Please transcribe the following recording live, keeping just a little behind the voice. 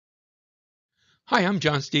Hi, I'm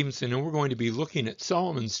John Stevenson, and we're going to be looking at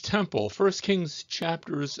Solomon's Temple, 1 Kings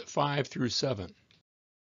chapters 5 through 7.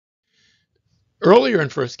 Earlier in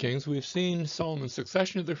 1 Kings, we've seen Solomon's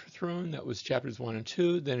succession of the throne. That was chapters 1 and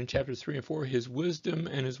 2. Then in chapters 3 and 4, his wisdom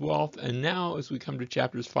and his wealth. And now, as we come to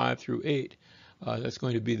chapters 5 through 8, that's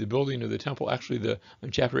going to be the building of the temple. Actually,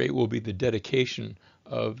 in chapter 8 will be the dedication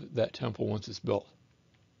of that temple once it's built.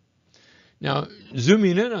 Now,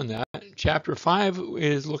 zooming in on that, chapter 5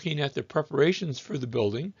 is looking at the preparations for the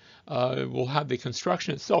building. We'll have the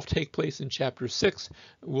construction itself take place in chapter 6.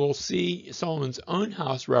 We'll see Solomon's own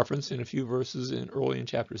house referenced in a few verses early in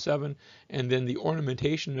chapter 7, and then the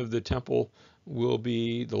ornamentation of the temple will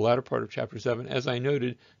be the latter part of chapter 7. As I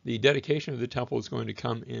noted, the dedication of the temple is going to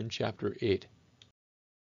come in chapter 8.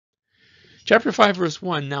 Chapter 5, verse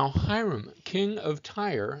 1, Now Hiram, king of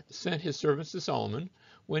Tyre, sent his servants to Solomon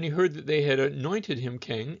when he heard that they had anointed him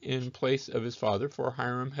king in place of his father, for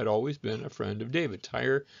Hiram had always been a friend of David.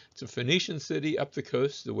 Tyre, it's a Phoenician city up the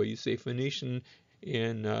coast. The way you say Phoenician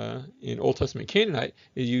in Old Testament Canaanite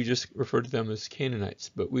is you just refer to them as Canaanites,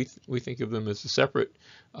 but we think of them as a separate,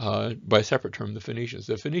 by a separate term, the Phoenicians.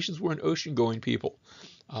 The Phoenicians were an ocean-going people.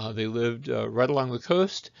 They lived right along the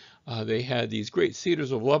coast. They had these great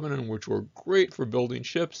cedars of Lebanon, which were great for building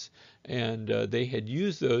ships, and they had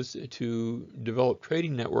used those to develop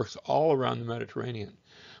trading networks all around the Mediterranean.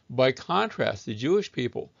 By contrast, the Jewish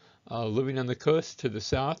people living on the coast to the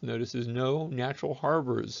south, notice there's no natural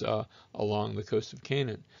harbors along the coast of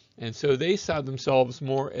Canaan. And so they saw themselves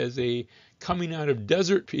more as a coming out of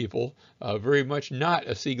desert people, very much not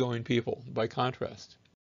a seagoing people, by contrast.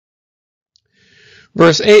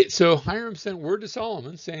 Verse 8, So Hiram sent word to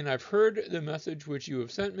Solomon, saying, I've heard the message which you have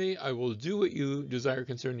sent me. I will do what you desire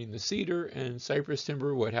concerning the cedar and cypress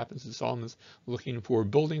timber. What happens is Solomon's looking for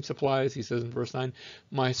building supplies. He says in verse 9,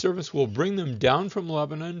 My servants will bring them down from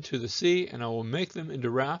Lebanon to the sea, and I will make them into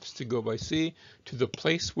rafts to go by sea to the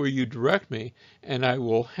place where you direct me, and I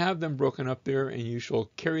will have them broken up there, and you shall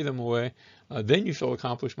carry them away. Then you shall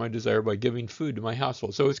accomplish my desire by giving food to my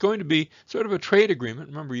household. So it's going to be sort of a trade agreement.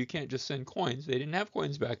 Remember, you can't just send coins. They didn't have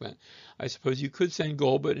coins back then. I suppose you could send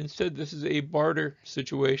gold, but instead this is a barter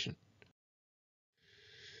situation.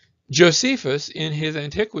 Josephus, in his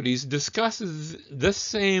Antiquities, discusses this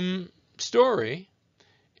same story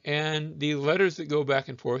and the letters that go back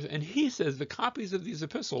and forth, and he says the copies of these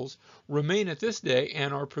epistles remain at this day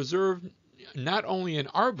and are preserved not only in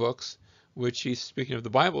our books, which he's speaking of the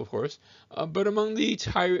Bible, of course, but among the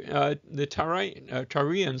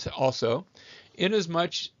Tyrians also,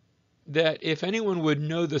 inasmuch that if anyone would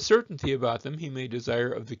know the certainty about them, he may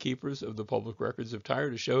desire of the keepers of the public records of Tyre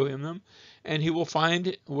to show him them, and he will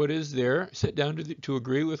find what is there, sit down to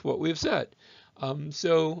agree with what we have said.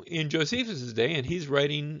 So in Josephus' day, and he's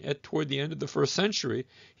writing toward the end of the 1st century,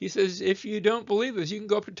 he says, if you don't believe this, you can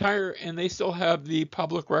go up to Tyre, and they still have the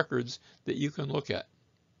public records that you can look at.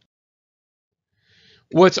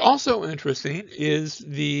 What's also interesting is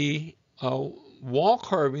the wall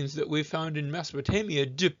carvings that we found in Mesopotamia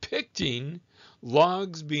depicting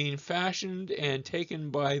logs being fashioned and taken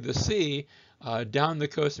by the sea down the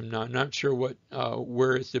coast. I'm not sure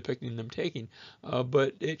where it's depicting them taking,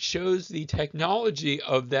 but it shows the technology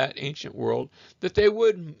of that ancient world, that they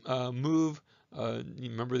would move.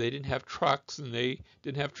 Remember, they didn't have trucks and they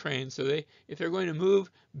didn't have trains, so if they're going to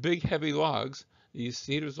move big heavy logs, these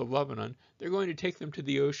cedars of Lebanon, they're going to take them to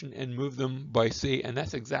the ocean and move them by sea, and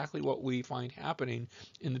that's exactly what we find happening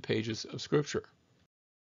in the pages of Scripture.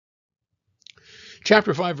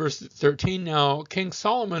 Chapter 5, verse 13, Now King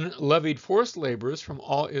Solomon levied forced laborers from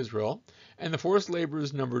all Israel, and the forced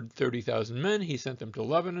laborers numbered 30,000 men. He sent them to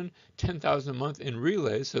Lebanon, 10,000 a month in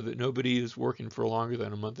relays, so that nobody is working for longer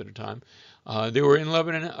than a month at a time. They were in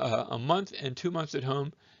Lebanon a month and 2 months at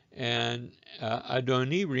home, and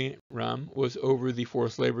Adoniram was over the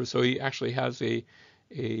forced labor, so he actually has a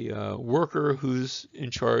worker who's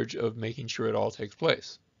in charge of making sure it all takes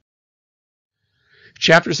place.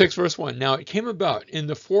 Chapter 6, verse 1, Now it came about in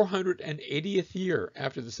the 480th year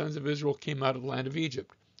after the sons of Israel came out of the land of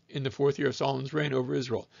Egypt, in the 4th year of Solomon's reign over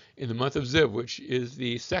Israel, in the month of Ziv, which is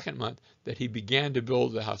the 2nd month, that he began to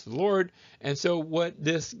build the house of the Lord. And so what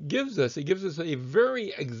this gives us, it gives us a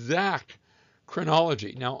very exact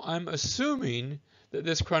chronology. Now, I'm assuming that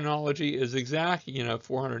this chronology is exact,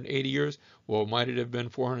 480 years. Well, might it have been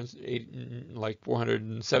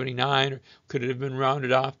 479, or could it have been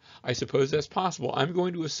rounded off? I suppose that's possible. I'm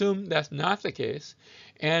going to assume that's not the case.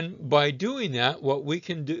 And by doing that, what we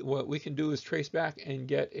can do is trace back and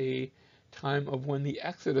get a time of when the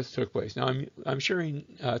Exodus took place. Now, I'm sharing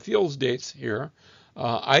Thiel's dates here.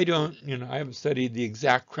 I haven't studied the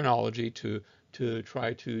exact chronology to to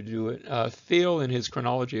try to do it. Thiel, in his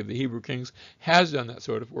chronology of the Hebrew kings, has done that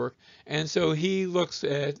sort of work, and so he looks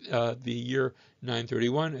at the year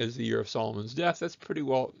 931 as the year of Solomon's death. That's pretty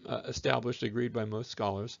well established, agreed by most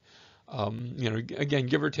scholars. Again,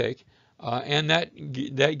 give or take. And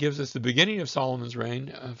that gives us the beginning of Solomon's reign,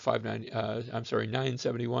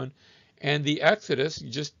 971, and the Exodus,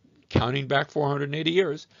 just counting back 480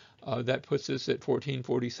 years, that puts us at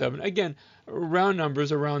 1447. Again, round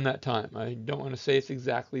numbers around that time. I don't want to say it's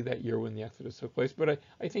exactly that year when the Exodus took place, but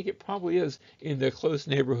I think it probably is in the close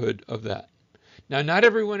neighborhood of that. Now, not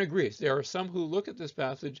everyone agrees. There are some who look at this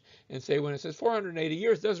passage and say when it says 480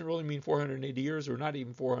 years, it doesn't really mean 480 years or not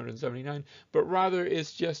even 479, but rather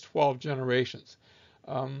it's just 12 generations.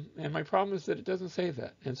 And my problem is that it doesn't say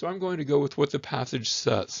that. And so I'm going to go with what the passage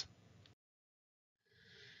says.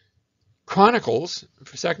 Chronicles,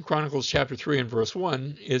 2 Chronicles chapter 3 and verse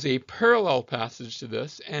 1, is a parallel passage to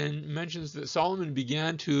this and mentions that Solomon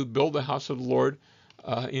began to build the house of the Lord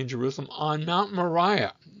in Jerusalem on Mount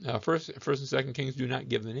Moriah. First and Second Kings do not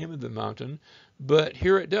give the name of the mountain, but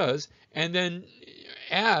here it does, and then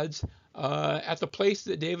adds at the place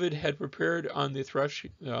that David had prepared on the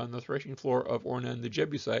threshing floor of Ornan the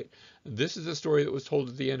Jebusite. This is a story that was told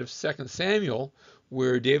at the end of 2 Samuel,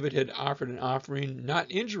 where David had offered an offering not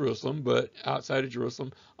in Jerusalem, but outside of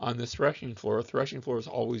Jerusalem on this threshing floor. Threshing floor is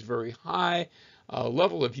always very high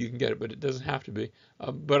level if you can get it, but it doesn't have to be.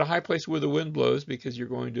 But a high place where the wind blows, because you're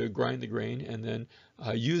going to grind the grain and then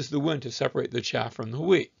use the wind to separate the chaff from the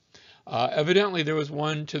wheat. Evidently, there was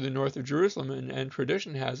one to the north of Jerusalem, and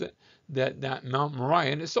tradition has it that Mount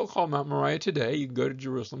Moriah, and it's still called Mount Moriah today. You can go to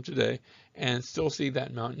Jerusalem today and still see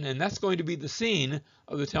that mountain, and that's going to be the scene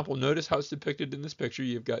of the temple. Notice how it's depicted in this picture.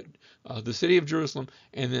 You've got the city of Jerusalem,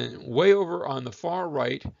 and then way over on the far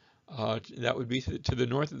right, that would be to the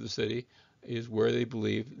north of the city, is where they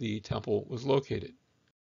believe the temple was located.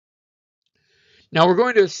 Now we're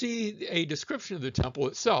going to see a description of the temple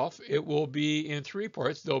itself. It will be in three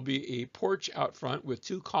parts. There'll be a porch out front with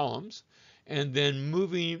 2 columns, and then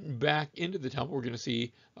moving back into the temple, we're going to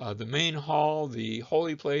see the main hall, the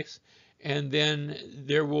holy place, and then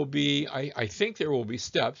there will be, I think there will be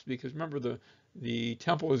steps, because remember the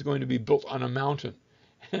temple is going to be built on a mountain,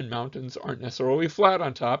 and mountains aren't necessarily flat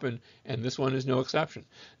on top, and this one is no exception.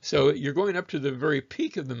 So you're going up to the very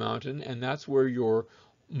peak of the mountain, and that's where your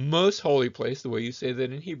most holy place, the way you say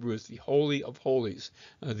that in Hebrew, is the Holy of Holies,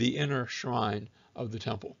 the inner shrine of the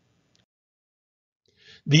temple.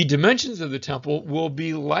 The dimensions of the temple will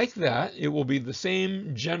be like that. It will be the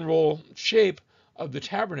same general shape of the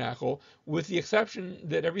tabernacle, with the exception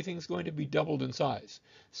that everything's going to be doubled in size.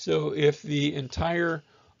 So if the entire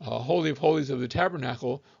Holy of Holies of the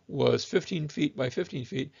tabernacle was 15 feet by 15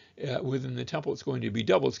 feet, within the temple it's going to be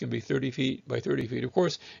double. It's going to be 30 feet by 30 feet. Of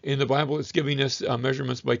course, in the Bible it's giving us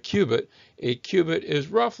measurements by cubit. A cubit is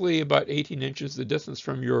roughly about 18 inches, the distance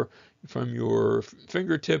from your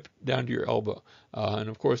fingertip down to your elbow. And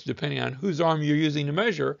of course, depending on whose arm you're using to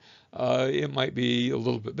measure, it might be a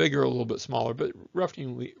little bit bigger, a little bit smaller, but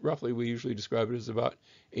roughly we usually describe it as about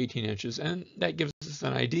 18 inches, and that gives us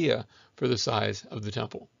an idea for the size of the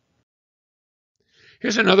temple.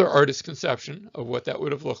 Here's another artist's conception of what that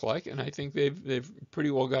would have looked like, and I think they've pretty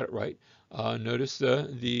well got it right. Notice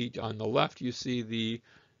on the left you see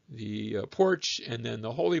the porch, and then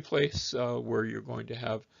the holy place where you're going to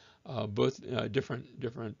have both different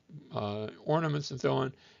ornaments and so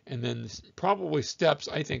on, and then probably steps,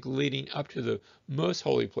 I think, leading up to the most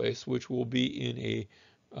holy place, which will be in a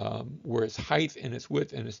where its height and its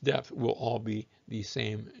width and its depth will all be the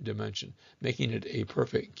same dimension, making it a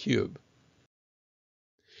perfect cube.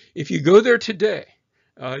 If you go there today,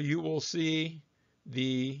 you will see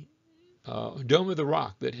the Dome of the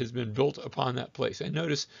Rock that has been built upon that place. And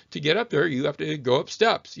notice, to get up there, you have to go up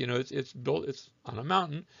steps. You know, it's built, it's on a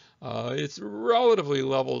mountain. It's relatively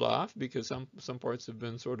leveled off because some parts have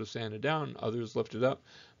been sort of sanded down, others lifted up,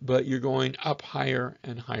 but you're going up higher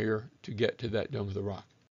and higher to get to that Dome of the Rock.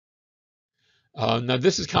 Now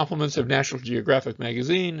this is compliments of National Geographic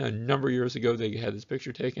magazine. A number of years ago they had this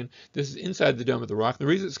picture taken. This is inside the Dome of the Rock. The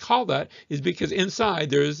reason it's called that is because inside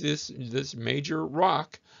there's this major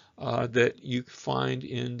rock that you find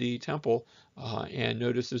in the temple, and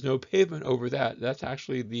notice there's no pavement over that. That's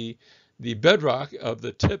actually the bedrock of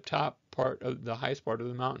the tip-top part of the highest part of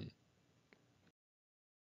the mountain.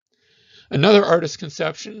 Another artist's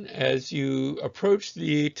conception, as you approach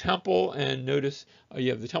the temple and notice you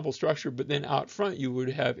have the temple structure, but then out front you would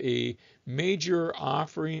have a major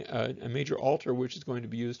offering, a major altar, which is going to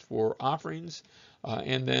be used for offerings,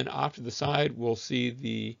 and then off to the side we'll see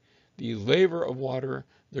the laver of water.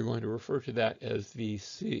 They're going to refer to that as the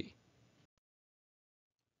sea.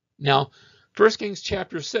 Now, 1 Kings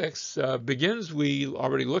chapter 6 begins, we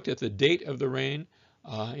already looked at the date of the reign,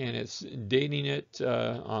 and it's dating it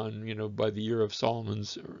by the year of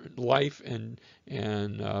Solomon's life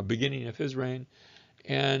and beginning of his reign.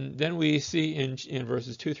 And then we see in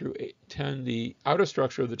verses 2 through 10 the outer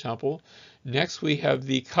structure of the temple. Next, we have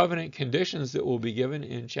the covenant conditions that will be given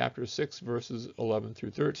in chapter 6, verses 11 through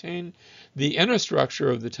 13, the inner structure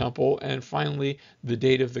of the temple, and finally, the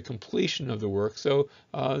date of the completion of the work. So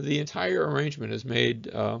the entire arrangement is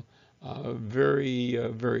made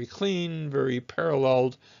very clean, very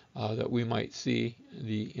paralleled, that we might see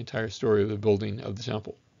the entire story of the building of the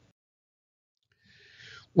temple.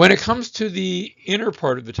 When it comes to the inner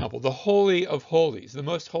part of the temple, the Holy of Holies, the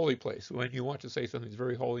most holy place, when you want to say something's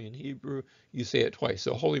very holy in Hebrew, you say it twice.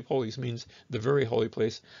 So Holy of Holies means the very holy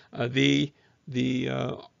place. The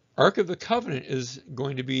Ark of the Covenant is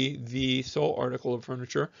going to be the sole article of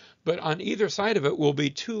furniture, but on either side of it will be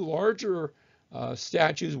two larger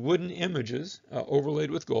statues, wooden images overlaid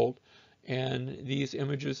with gold, and these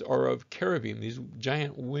images are of cherubim, these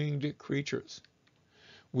giant winged creatures.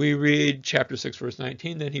 We read chapter 6, verse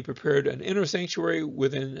 19, then he prepared an inner sanctuary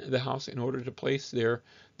within the house in order to place there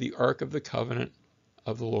the Ark of the Covenant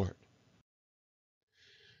of the Lord.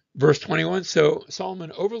 Verse 21, so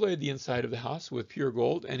Solomon overlaid the inside of the house with pure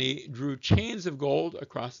gold, and he drew chains of gold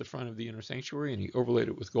across the front of the inner sanctuary, and he overlaid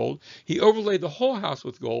it with gold. He overlaid the whole house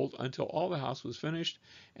with gold until all the house was finished,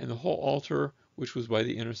 and the whole altar, which was by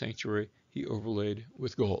the inner sanctuary, he overlaid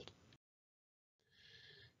with gold.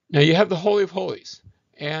 Now you have the Holy of Holies.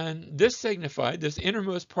 And this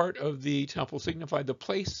innermost part of the temple signified the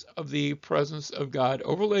place of the presence of God,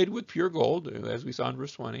 overlaid with pure gold, as we saw in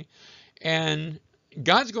verse 20. And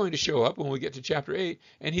God's going to show up when we get to chapter 8,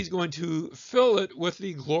 and he's going to fill it with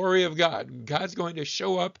the glory of God. God's going to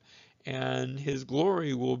show up, and his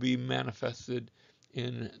glory will be manifested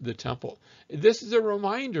in the temple. This is a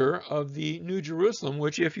reminder of the New Jerusalem,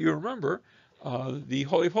 which, if you remember, the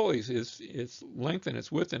Holy of Holies, its length and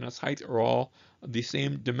its width and its height are all the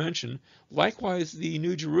same dimension. Likewise, the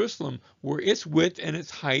New Jerusalem, where its width and its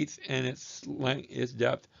height and its length, its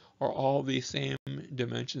depth are all the same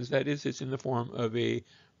dimensions. That is, it's in the form of a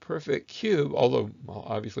perfect cube, although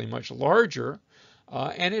obviously much larger.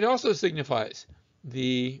 And it also signifies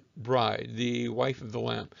the bride, the wife of the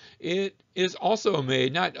Lamb. It is also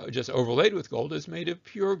made, not just overlaid with gold, it's made of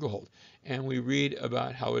pure gold. And we read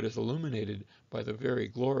about how it is illuminated by the very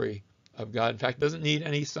glory of God. In fact, it doesn't need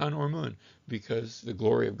any sun or moon because the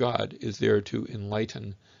glory of God is there to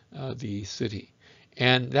enlighten the city.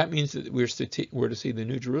 And that means that we're to see the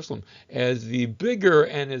New Jerusalem as the bigger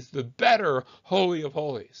and as the better Holy of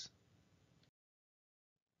Holies.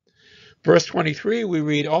 Verse 23, we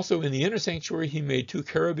read, also in the inner sanctuary he made 2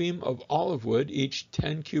 cherubim of olive wood, each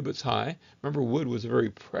 10 cubits high. Remember, wood was a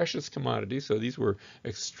very precious commodity, so these were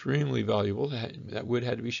extremely valuable. That wood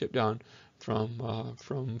had to be shipped down from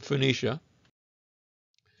Phoenicia.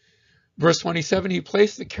 Verse 27, he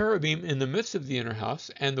placed the cherubim in the midst of the inner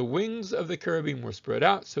house, and the wings of the cherubim were spread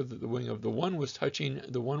out, so that the wing of the one was touching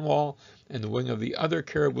the one wall, and the wing of the other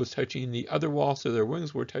cherub was touching the other wall, so their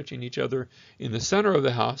wings were touching each other. In the center of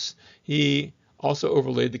the house, he also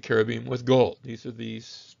overlaid the cherubim with gold. These are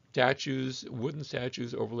these statues, wooden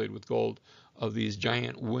statues overlaid with gold of these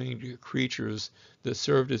giant winged creatures that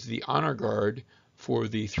served as the honor guard for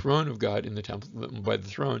the throne of God in the temple. By the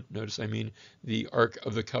throne, notice I mean the Ark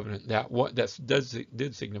of the Covenant. That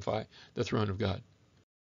did signify the throne of God.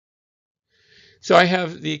 So I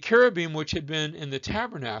have the cherubim which had been in the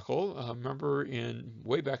tabernacle. Remember,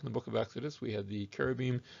 way back in the book of Exodus, we had the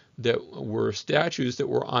cherubim that were statues that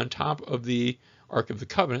were on top of the Ark of the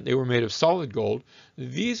Covenant. They were made of solid gold.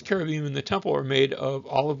 These cherubim in the temple are made of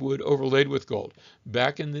olive wood overlaid with gold.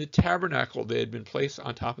 Back in the tabernacle, they had been placed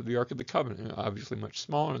on top of the Ark of the Covenant, obviously much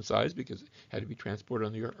smaller in size because it had to be transported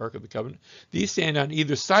on the Ark of the Covenant. These stand on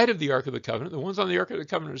either side of the Ark of the Covenant. The ones on the Ark of the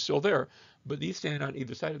Covenant are still there, but these stand on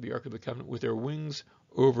either side of the Ark of the Covenant with their wings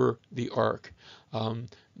over the Ark.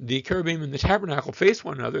 The cherubim in the tabernacle face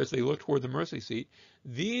one another as they look toward the mercy seat.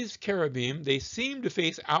 These cherubim, they seem to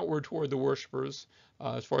face outward toward the worshipers,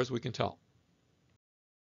 as far as we can tell.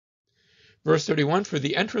 Verse 31, for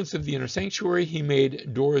the entrance of the inner sanctuary, he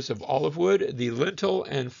made doors of olive wood, the lintel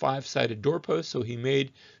and 5-sided doorposts. So he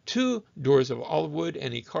made 2 doors of olive wood,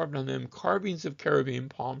 and he carved on them carvings of cherubim,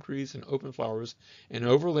 palm trees, and open flowers, and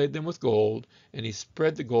overlaid them with gold, and he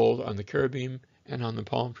spread the gold on the cherubim and on the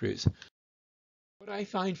palm trees. What I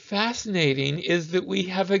find fascinating is that we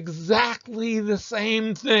have exactly the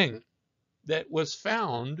same thing that was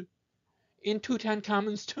found in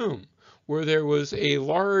Tutankhamun's tomb, where there was a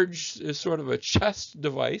large sort of a chest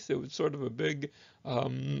device. It was sort of a big,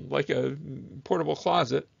 like a portable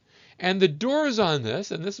closet. And the doors on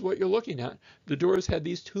this, and this is what you're looking at, the doors had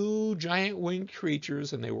these two giant winged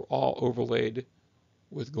creatures, and they were all overlaid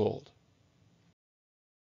with gold.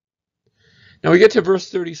 Now we get to verse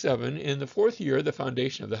 37. In the 4th year, the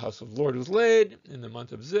foundation of the house of the Lord was laid. In the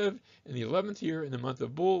month of Ziv, in the 11th year, in the month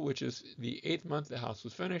of Bul, which is the 8th month, the house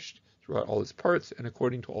was finished throughout all its parts and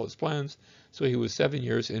according to all its plans. So he was 7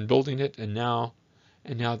 years in building it, and now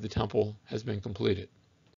the temple has been completed.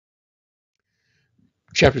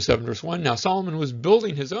 Chapter 7, verse 1. Now Solomon was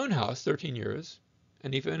building his own house 13 years,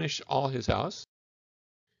 and he finished all his house.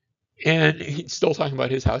 And he's still talking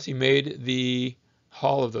about his house. He made the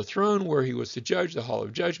hall of the throne where he was to judge, the hall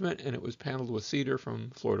of judgment, and it was paneled with cedar from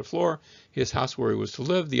floor to floor. His house where he was to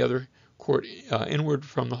live, the other court inward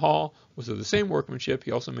from the hall, was of the same workmanship.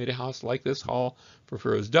 He also made a house like this hall for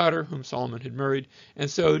Pharaoh's daughter, whom Solomon had married. And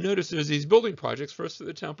so notice there's these building projects, first for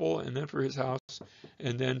the temple, and then for his house,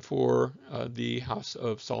 and then for the house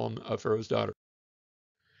of Pharaoh's daughter.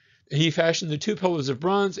 He fashioned the 2 pillars of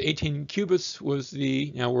bronze. 18 cubits was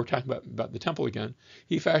now we're talking about the temple again.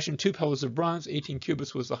 He fashioned 2 pillars of bronze. 18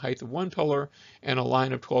 cubits was the height of one pillar, and a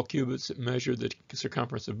line of 12 cubits measured the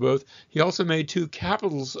circumference of both. He also made 2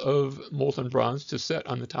 capitals of molten bronze to set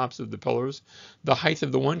on the tops of the pillars. The height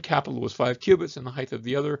of the one capital was 5 cubits, and the height of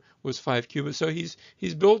the other was 5 cubits. So he's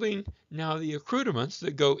building now the accoutrements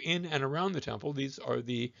that go in and around the temple. These are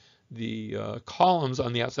the columns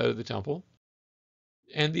on the outside of the temple.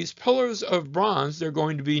 And these pillars of bronze, they're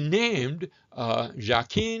going to be named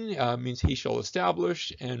Jachin, means he shall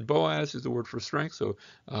establish, and Boaz is the word for strength, so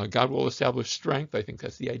God will establish strength. I think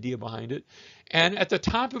that's the idea behind it. And at the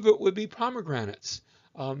top of it would be pomegranates.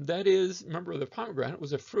 That is, remember, the pomegranate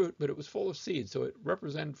was a fruit, but it was full of seeds, so it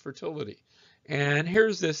represented fertility. And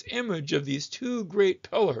here's this image of these 2 great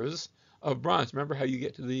pillars of bronze. Remember how you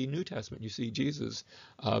get to the New Testament. You see Jesus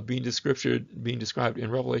being described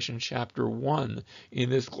in Revelation chapter 1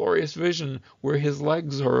 in this glorious vision where his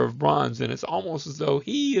legs are of bronze, and it's almost as though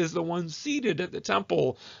he is the one seated at the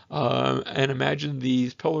temple. And imagine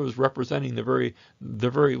these pillars representing the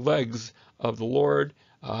very legs of the Lord,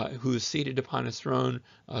 who is seated upon his throne,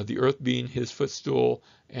 the earth being his footstool,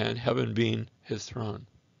 and heaven being his throne.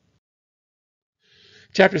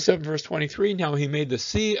 Chapter 7, verse 23, now he made the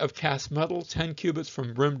sea of cast metal, 10 cubits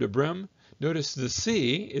from brim to brim. Notice the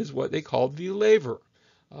sea is what they called the laver.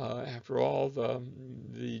 After all,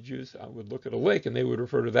 the Jews would look at a lake and they would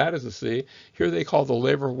refer to that as a sea. Here they call the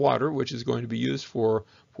laver water, which is going to be used for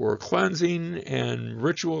cleansing and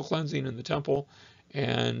ritual cleansing in the temple.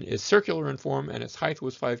 And it's circular in form, and its height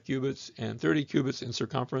was 5 cubits and 30 cubits in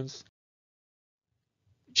circumference.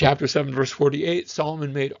 Chapter 7, verse 48,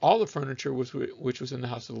 Solomon made all the furniture which was in the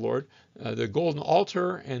house of the Lord, the golden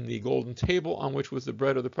altar and the golden table on which was the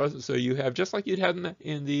bread of the presence. So you have, just like you'd had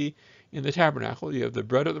in the tabernacle, you have the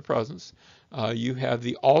bread of the presence. You have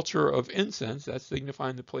the altar of incense, that's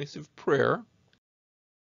signifying the place of prayer.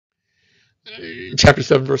 Chapter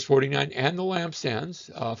 7, verse 49, and the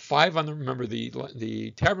lampstands, 5 on the, remember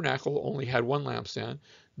the tabernacle only had 1 lampstand.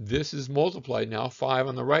 This is multiplied now, 5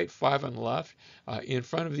 on the right, 5 on the left, in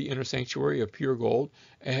front of the inner sanctuary of pure gold.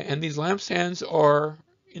 And these lampstands are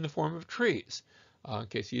in the form of trees. In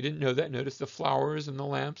case you didn't know that, notice the flowers and the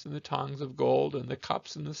lamps and the tongs of gold and the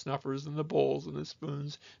cups and the snuffers and the bowls and the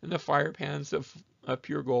spoons and the fire pans of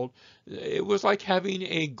pure gold. It was like having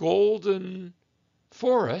a golden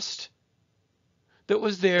forest that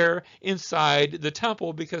was there inside the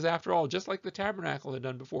temple, because after all, just like the tabernacle had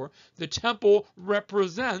done before, the temple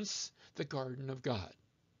represents the garden of God.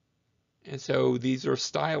 And so these are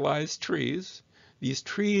stylized trees, these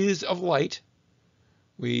trees of light.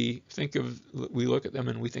 We look at them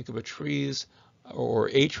and we think of a tree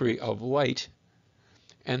of light,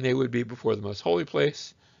 and they would be before the most holy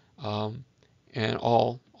place, and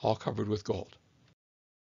all covered with gold.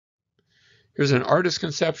 Here's an artist's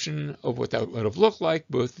conception of what that would have looked like,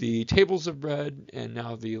 both the tables of bread and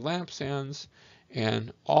now the lampstands,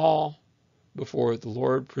 and all before the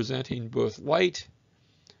Lord, presenting both light.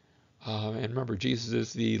 And remember, Jesus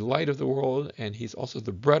is the light of the world, and he's also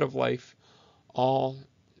the bread of life, all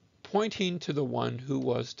pointing to the one who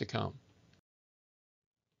was to come.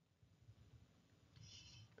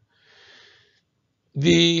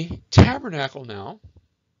 The tabernacle now,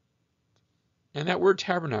 and that word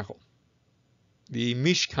tabernacle, the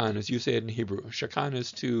Mishkan, as you say it in Hebrew. Shakan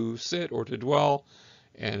is to sit or to dwell,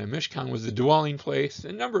 and a Mishkan was the dwelling place.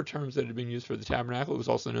 A number of terms that had been used for the tabernacle. It was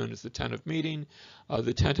also known as the tent of meeting,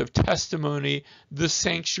 the tent of testimony, the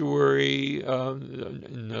sanctuary.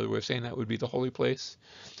 Another way of saying that would be the holy place.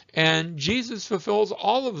 And Jesus fulfills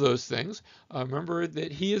all of those things. Remember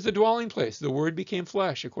that he is the dwelling place. The Word became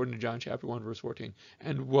flesh, according to John chapter 1, verse 14,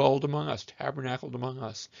 and dwelled among us, tabernacled among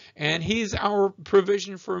us. And he's our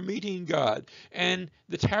provision for meeting God. And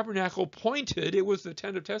the tabernacle pointed, it was the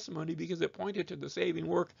tent of testimony because it pointed to the saving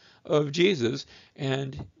work of Jesus.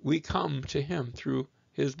 And we come to him through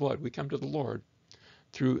his blood. We come to the Lord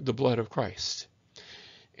through the blood of Christ.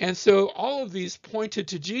 And so all of these pointed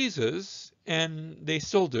to Jesus, and they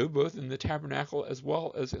still do, both in the tabernacle as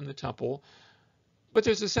well as in the temple. But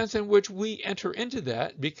there's a sense in which we enter into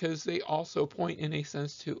that because they also point in a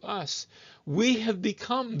sense to us. We have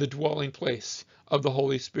become the dwelling place of the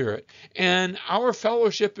Holy Spirit. And our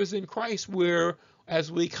fellowship is in Christ, where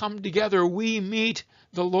as we come together, we meet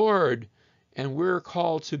the Lord. And we're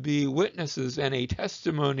called to be witnesses and a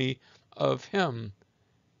testimony of him.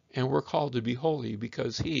 And we're called to be holy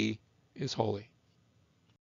because he is holy.